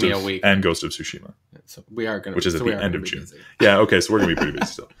 And That'll take me a week. And Ghost of Tsushima. So we are going to, which is at the end of June. Busy. Yeah, okay, so we're going to be pretty busy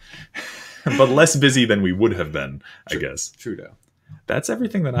still. But less busy than we would have been, I guess. True, though. That's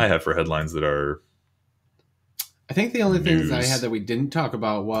everything that I have for headlines that are I think the only things I had that we didn't talk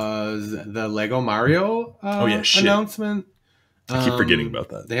about was the Lego Mario announcement. I keep forgetting about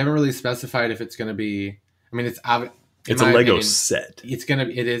that. They haven't really specified if it's going to be... I mean, it's a Lego set. It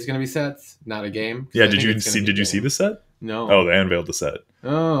is gonna be sets, not a game. Yeah, did you see the set? No. Oh, they unveiled the set.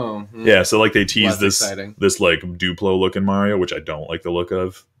 Oh. Yeah, so like they teased this exciting. This like Duplo looking Mario, which I don't like the look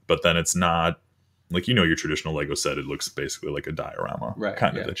of, but then it's not like your traditional Lego set. It looks basically like a diorama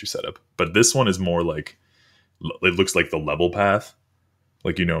kind of that you set up. But this one is more like it looks like the level path.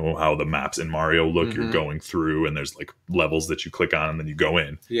 Like, how the maps in Mario look, you're going through and there's like levels that you click on and then you go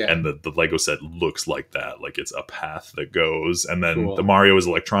in. Yeah. And the Lego set looks like that. Like it's a path that goes. And then the Mario is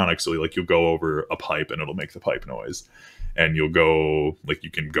electronic. So like you'll go over a pipe and it'll make the pipe noise. And you'll go, like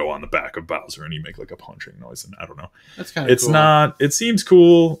you can go on the back of Bowser and you make like a punching noise. And I don't know. That's kind of cool. It seems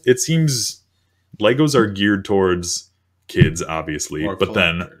cool. It seems Legos are geared towards kids, obviously.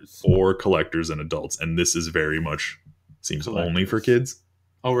 Or collectors and adults. And this is very much seems only for kids.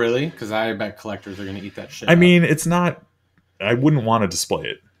 Oh, really? Because I bet collectors are going to eat that shit. I mean, it's not... I wouldn't want to display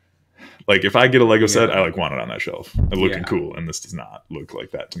it. Like, if I get a Lego set, I want it on that shelf. It's looking cool, and this does not look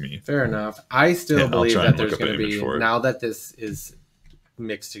like that to me. Fair enough. I still believe that there's going to be... Now that this is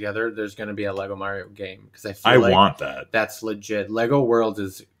mixed together, there's going to be a Lego Mario game. Because I want that. That's legit. Lego Worlds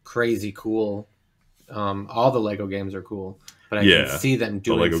is crazy cool. All the Lego games are cool. But I can see them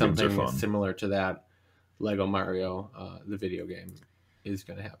doing something similar to that Lego Mario, the video game. Is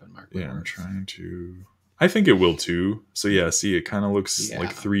going to happen, Mark. Yeah, I'm trying to... I think it will too. So yeah, see, it kind of looks like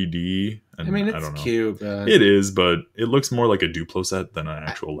 3D. And I mean, it's I don't know. cute. It is, but it looks more like a Duplo set than an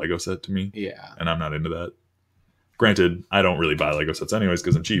actual Lego set to me. Yeah. And I'm not into that. Granted, I don't really buy Lego sets anyways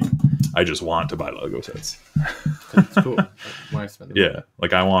because I'm cheap. I just want to buy Lego sets. It's cool. Why spend the money?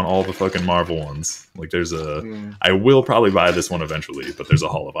 Like I want all the fucking Marvel ones. Like there's a... I will probably buy this one eventually, but there's a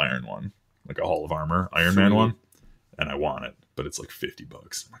Hall of Iron one. Like a Hall of Armor Iron Man one. And I want it, but it's like $50.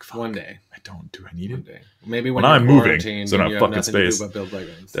 I'm like, fuck, one day. Do I need it? Day. Maybe when I'm moving, so you not have fucking space. build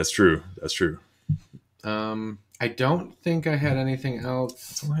Legos. That's true. I I don't think I had anything That's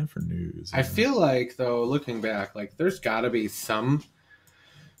else. all I had for news. I feel like, though, looking back, like there's got to be some.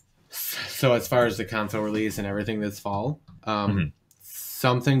 So as far as the console release and everything this fall,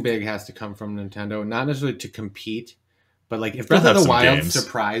 something big has to come from Nintendo. Not necessarily to compete, but like if Breath of the Wild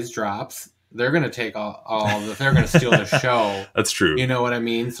surprise drops, they're gonna take they're gonna steal the show. That's true. You know what I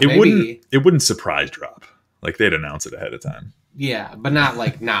mean? So it wouldn't surprise drop. Like they'd announce it ahead of time. Yeah, but not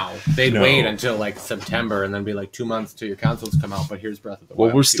like now. They'd wait until like September and then be like 2 months till your consoles come out. But here's Breath of the Wild.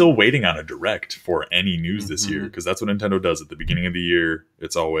 Well, we're still waiting on a direct for any news this year because that's what Nintendo does at the beginning of the year.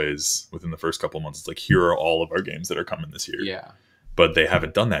 It's always within the first couple of months. It's like, here are all of our games that are coming this year. Yeah. But they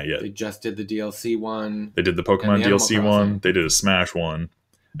haven't done that yet. They just did the DLC one. They did the Pokemon DLC one. They did a Smash one.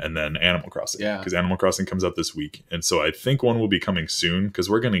 And then Animal Crossing. Yeah. Because Animal Crossing comes out this week. And so I think one will be coming soon because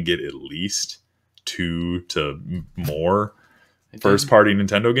we're going to get at least 2 to more first-party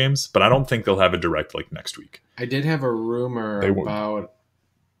Nintendo games, but I don't think they'll have a direct like next week. I did have a rumor about...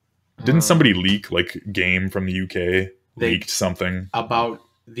 Didn't somebody leak like Game from the UK leaked something? About...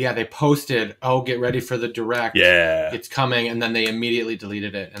 Yeah, they posted, oh, get ready for the direct. Yeah. It's coming, and then they immediately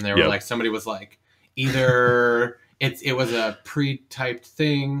deleted it. And they were like, somebody was like, either it was a pre-typed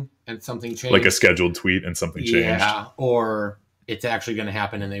thing and something changed. Like a scheduled tweet and something changed. Yeah, or it's actually going to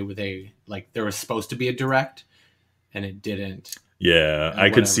happen and they like there was supposed to be a direct and it didn't. Yeah, I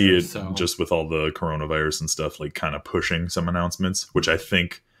could see it just with all the coronavirus and stuff, like kind of pushing some announcements, which I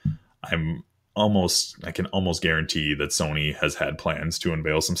think I can almost guarantee that Sony has had plans to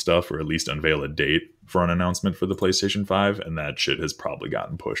unveil some stuff or at least unveil a date for an announcement for the PlayStation 5, and that shit has probably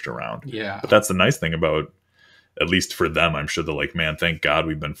gotten pushed around. Yeah. But that's the nice thing about, at least for them, I'm sure they're like, man, thank God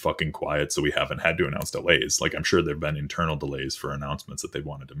we've been fucking quiet so we haven't had to announce delays. Like, I'm sure there have been internal delays for announcements that they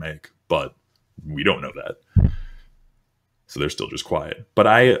wanted to make, but we don't know that. So they're still just quiet. But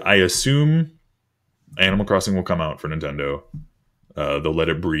I assume Animal Crossing will come out for Nintendo. They'll let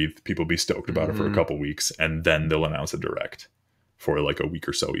it breathe. People be stoked about it for a couple weeks, and then they'll announce a direct for like a week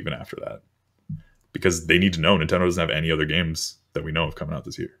or so even after that. Because they need to know Nintendo doesn't have any other games that we know of coming out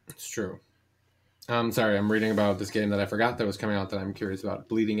this year. It's true. Sorry, I'm reading about this game that I forgot that was coming out that I'm curious about.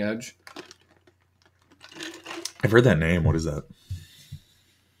 Bleeding Edge. I've heard that name. What is that?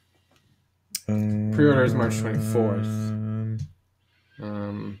 Pre-order is March 24th.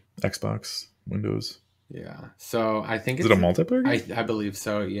 Xbox, Windows. Yeah. So I think is it a multiplayer game? I believe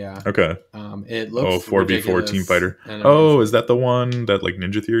so, yeah. Okay. It looks 4v4 Team Fighter. Oh, is that the one that like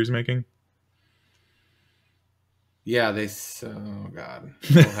Ninja Theory is making? Yeah, oh god.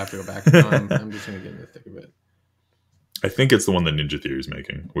 We'll have to go back. I'm just gonna get in the thick of it. I think it's the one that Ninja Theory is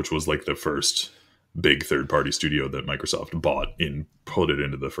making, which was like the first big third-party studio that Microsoft bought and put it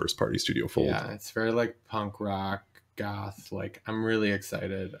into the first-party studio fold. Yeah, it's very like punk rock, goth. Like, I'm really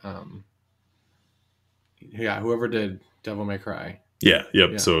excited. Yeah, whoever did Devil May Cry. Yeah,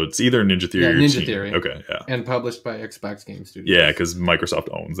 yep. Yeah. So it's either Ninja Theory or Ninja Theory. Okay, yeah. And published by Xbox Game Studios. Yeah, because Microsoft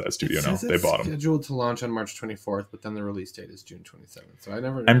owns that studio now. They bought them. Scheduled to launch on March 24th, but then the release date is June 27th.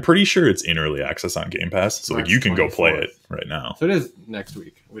 So I'm pretty sure it's in early access on Game Pass, so like you can 24th. Go play it right now. So it is next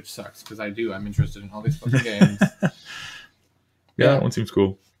week, which sucks because I'm interested in all these fucking games. Yeah, that one seems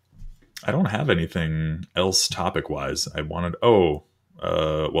cool. I don't have anything else topic-wise. I wanted...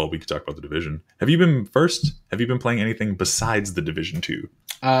 well, we could talk about The Division. Have you been playing anything besides The Division 2?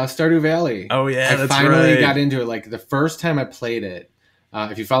 Stardew Valley. Oh, yeah, I finally got into it. Like, the first time I played it,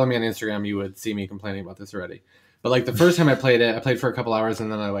 if you follow me on Instagram, you would see me complaining about this already. But, like, the first time I played it, I played for a couple hours,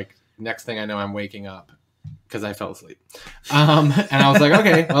 and then next thing I know, I'm waking up because I fell asleep. And I was like,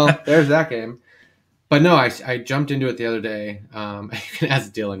 okay, well, there's that game. But no, I jumped into it the other day. You can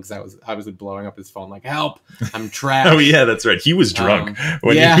ask Dylan because I was blowing up his phone like, help, I'm trapped. Oh yeah, that's right. He was drunk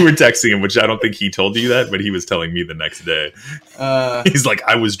when you were texting him, which I don't think he told you that, but he was telling me the next day. He's like,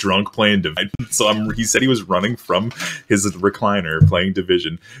 I was drunk playing Division. So he said he was running from his recliner playing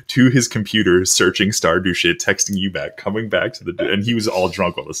Division to his computer, searching Stardew shit, texting you back, coming back to and he was all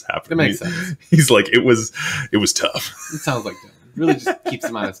drunk while this happened. That makes sense. He's like, it was tough. It sounds like Dylan. Really just keeps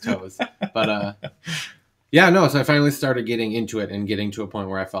him on his toes. But yeah, no, so I finally started getting into it and getting to a point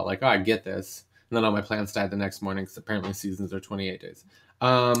where I felt like, oh, I get this. And then all my plans died the next morning because apparently seasons are 28 days.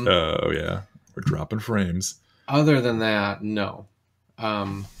 Oh, yeah. We're dropping frames. Other than that, no.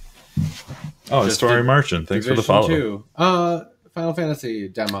 Story Marchand. Thanks for the follow. 2. Final Fantasy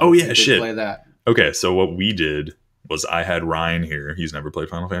demo. Oh, yeah, shit. Play that. Okay, so what we did was I had Ryan here. He's never played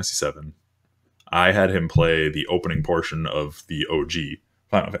Final Fantasy 7. I had him play the opening portion of the OG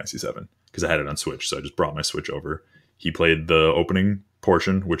Final Fantasy 7 because I had it on Switch, so I just brought my Switch over. He played the opening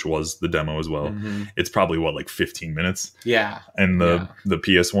portion, which was the demo as well. Mm-hmm. It's probably what, like 15 minutes. Yeah. And the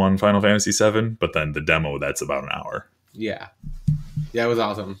PS1 Final Fantasy 7, but then the demo, that's about an hour. Yeah. Yeah, it was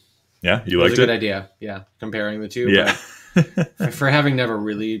awesome. Yeah, you liked it? It was a good idea. Yeah, comparing the two. Yeah. But for having never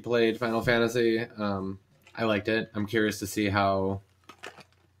really played Final Fantasy, I liked it. I'm curious to see how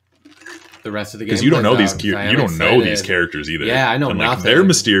the rest of the game. Because you don't know these characters either. Yeah, I know and, nothing. They're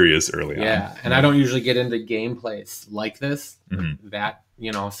mysterious early on. Yeah, and I don't usually get into gameplays like this. Mm-hmm. That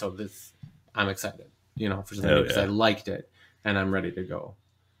so this, I'm excited. For something because I liked it, and I'm ready to go.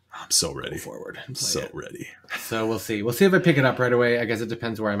 I'm so ready. Go forward. I'm so ready. So we'll see. We'll see if I pick it up right away. I guess it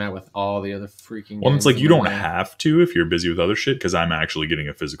depends where I'm at with all the other freaking. Well, it's like you don't have to if you're busy with other shit. Because I'm actually getting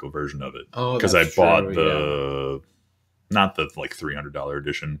a physical version of it. Oh, because I bought not the like $300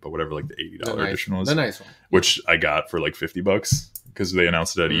 edition, but whatever like the $80 edition was. The nice one, which I got for like $50 because they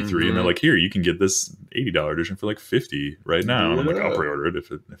announced it at E3, and they're like, "Here, you can get this $80 edition for like $50 right now." And I'm like, "I'll pre-order it.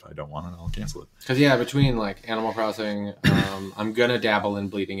 If I don't want it, I'll cancel it." Because between like Animal Crossing, I'm gonna dabble in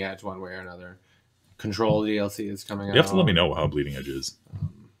Bleeding Edge one way or another. Control DLC is coming out. You have to let me know how Bleeding Edge is.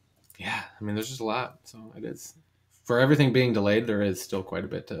 Yeah, I mean, there's just a lot. So it is for everything being delayed. There is still quite a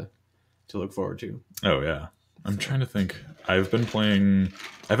bit to look forward to. Oh yeah. I'm trying to think. I haven't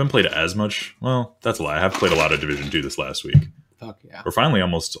played as much. Well, that's a lie. I have played a lot of Division 2 this last week. Fuck yeah. We're finally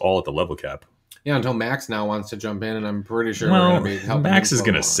almost all at the level cap. Yeah, until Max now wants to jump in, and I'm pretty sure we're going to be helping Max is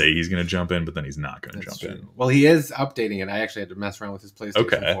going to say he's going to jump in, but then he's not going to jump in. Well, he is updating it. I actually had to mess around with his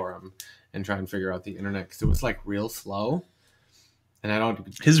PlayStation for him and try and figure out the internet because it was like real slow. And I don't.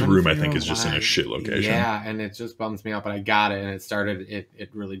 His room, I think, is just in a shit location. Yeah, and it just bums me out, but I got it, and it started. It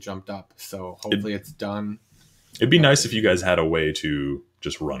really jumped up. So hopefully it's done. It'd be nice if you guys had a way to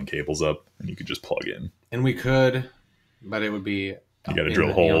just run cables up and you could just plug in. And we could, but it would be you got to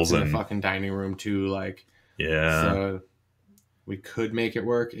drill holes in the fucking dining room too. Like so we could make it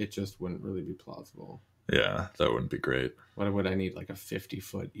work. It just wouldn't really be plausible. Yeah, that wouldn't be great. What would I need? Like a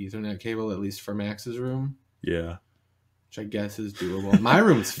 50-foot Ethernet cable at least for Max's room. Yeah, which I guess is doable. My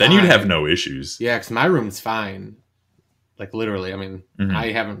room's fine. Then you'd have no issues. Yeah, because my room's fine. Like literally, I mean,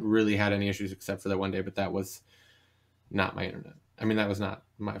 I haven't really had any issues except for that one day, but that was not my internet. I mean, that was not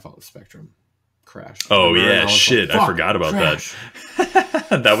my fault. The Spectrum crashed. Oh yeah, shit! Like, I forgot about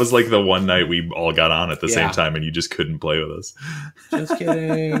that. That was like the one night we all got on at the same time, and you just couldn't play with us. Just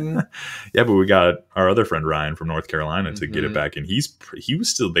kidding. Yeah, but we got our other friend Ryan from North Carolina to get it back, and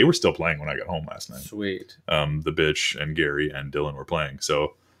they were still playing when I got home last night. Sweet. The bitch and Gary and Dylan were playing,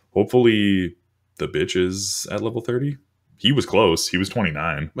 so hopefully the bitch is at level 30. He was close. He was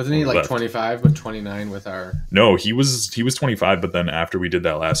 29. Wasn't he like 25, but 29 with our... No, he was 25, but then after we did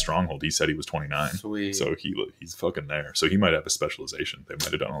that last stronghold, he said he was 29. Sweet. So he's fucking there. So he might have a specialization. They might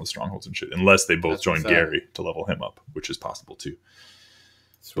have done all the strongholds and shit. Unless they both joined Gary to level him up, which is possible too.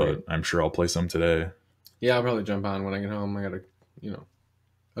 Sweet. But I'm sure I'll play some today. Yeah, I'll probably jump on when I get home. I gotta,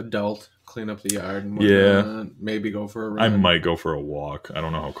 adult, clean up the yard and whatnot. Maybe go for a run. I might go for a walk. I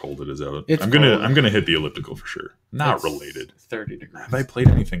don't know how cold it is out. I'm gonna hit the elliptical for sure. Not related. 30 degrees. Have I played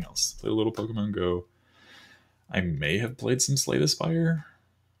anything else? Played a little Pokemon Go. I may have played some Slay the Spire.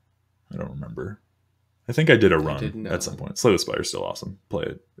 I don't remember. I think I did a run at some point. Slay the Spire is still awesome. Play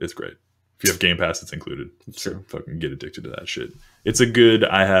it. It's great. If you have Game Pass, it's included. It's true. Fucking get addicted to that shit. It's a good,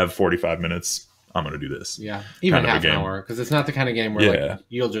 I have 45 minutes. I'm going to do this. Yeah. Even half an hour. Because it's not the kind of game where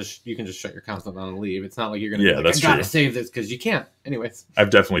you can just shut your console down and leave. It's not like you're going to be like, I got to save this because you can't. Anyways. I've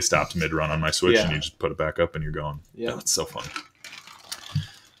definitely stopped mid-run on my Switch and you just put it back up and you're going. Yeah. It's so fun.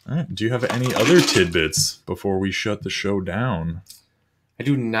 All right. Do you have any other tidbits before we shut the show down? I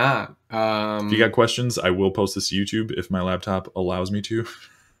do not. If you got questions, I will post this to YouTube if my laptop allows me to.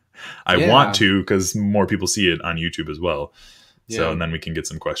 I want to because more people see it on YouTube as well. So, and then we can get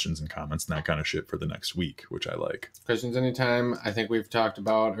some questions and comments and that kind of shit for the next week, which I like. Questions anytime. I think we've talked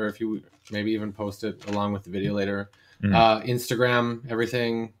about, or if you maybe even post it along with the video later. Instagram,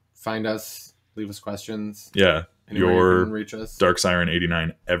 everything. Find us. Leave us questions. Yeah. Anywhere you can reach us. Dark Siren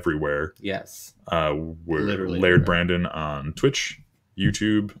 89 everywhere. Yes. We're literally Laird Brandon on Twitch,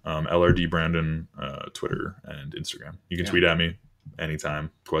 YouTube, LRD Brandon, Twitter, and Instagram. You can tweet at me anytime.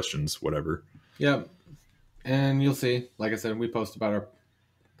 Questions, whatever. Yep. And you'll see, like I said, we post about our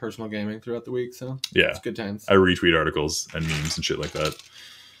personal gaming throughout the week, so it's good times. I retweet articles and memes and shit like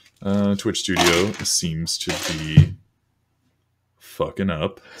that. Twitch Studio seems to be fucking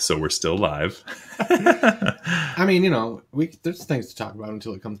up, so we're still live. I mean, there's things to talk about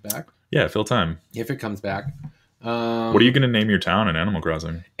until it comes back. Yeah, fill time. If it comes back. What are you going to name your town in Animal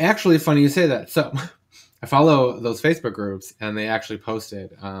Crossing? Actually, funny you say that. So I follow those Facebook groups, and they actually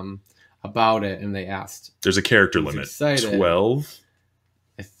posted... about it, and they asked. There's a character limit. 12.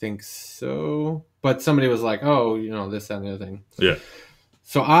 I think so. But somebody was like, oh, this, that, and the other thing. Yeah.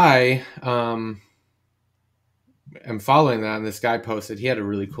 So I am following that, and this guy posted, he had a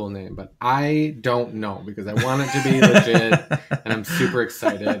really cool name, but I don't know because I want it to be legit, and I'm super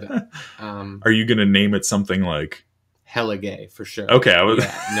excited. Are you going to name it something like... Hella gay, for sure. Okay, I was...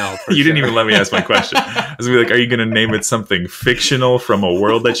 Yeah, no, for You sure. didn't even let me ask my question. I was like, are you going to name it something fictional from a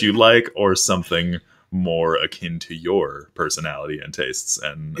world that you like, or something more akin to your personality and tastes?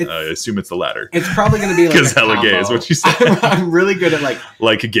 And I assume it's the latter. It's probably going to be like because hella gay is what you said. I'm really good at like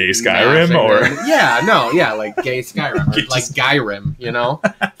gay Skyrim, or like gay Skyrim, or like Skyrim.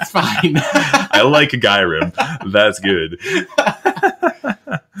 It's fine. I like Skyrim. That's good.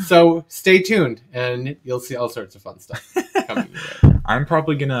 So stay tuned, and you'll see all sorts of fun stuff coming your way. I'm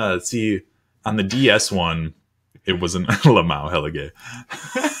probably gonna see on the DS one. It wasn't Lamau hella gay.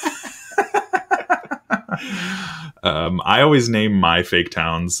 I always name my fake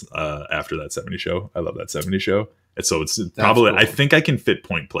towns after that 70 show. I love that 70 show. And so it's probably, cool. I think I can fit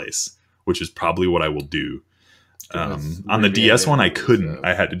Point Place, which is probably what I will do. On the DS one, I couldn't.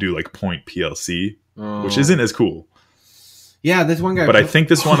 I had to do like Point PLC, which isn't as cool. Yeah, this one guy. But I think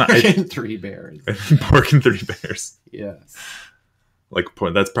this one, Three Bears. Pork and Three Bears. Yes. Like,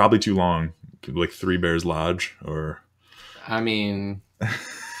 that's probably too long. Like Three Bears Lodge, or... I mean...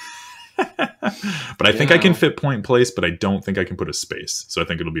 But I think I can fit Point Place, but I don't think I can put a space. So I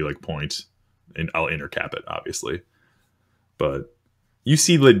think it'll be like Point, and I'll intercap it, obviously. But you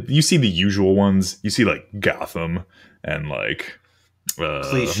see the usual ones. You see like Gotham and like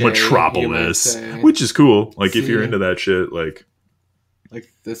Cliché, Metropolis, which is cool. Like if you're into that shit, like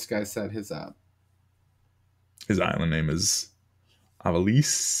this guy said his island name is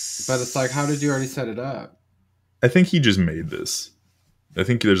Avalis. But it's like, how did you already set it up? I think he just made this. I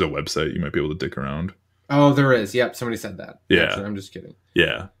think there's a website you might be able to dick around. Oh, there is. Yep, somebody said that. Yeah. Actually, I'm just kidding.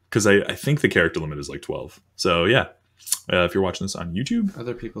 Yeah, because I think the character limit is like 12. So yeah, if you're watching this on YouTube,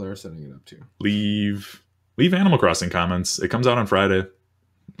 other people are setting it up too. Leave Animal Crossing comments. It comes out on Friday.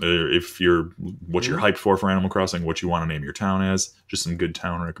 If you're hyped for Animal Crossing, what you want to name your town as, just some good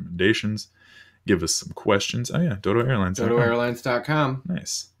town recommendations. Give us some questions. Oh yeah, Dodo Airlines. DodoAirlines.com.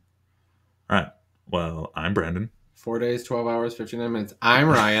 Nice. All right. Well, I'm Brandon. 4 days, 12 hours, 59 minutes. I'm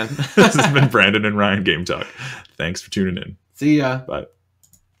Ryan. This has been Brandon and Ryan Game Talk. Thanks for tuning in. See ya. Bye.